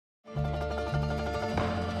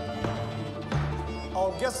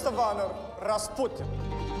our guest of honor, Rasputin.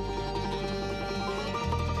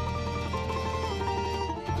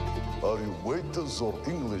 Are you waiters or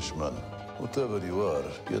Englishmen? Whatever you are,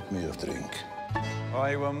 get me a drink. Are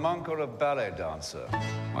you a monk or a ballet dancer?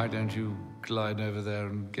 Why don't you glide over there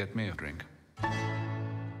and get me a drink?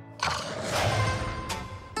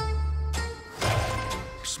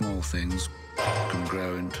 Small things can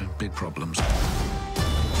grow into big problems.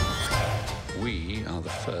 We are the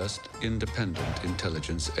first independent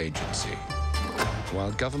intelligence agency.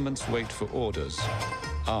 While governments wait for orders,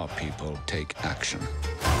 our people take action.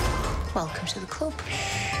 Welcome to the club.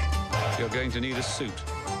 You're going to need a suit.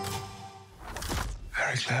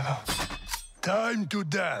 Very clever. Time to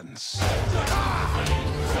dance.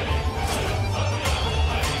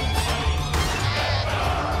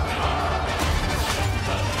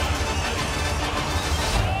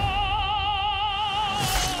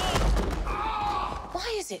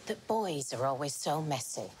 Why is it that boys are always so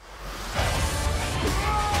messy?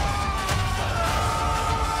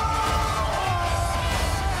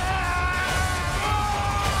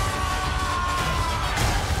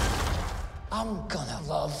 I'm gonna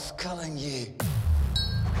love killing you.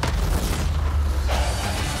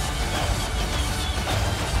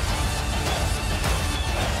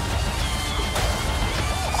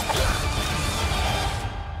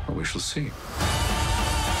 Well, we shall see.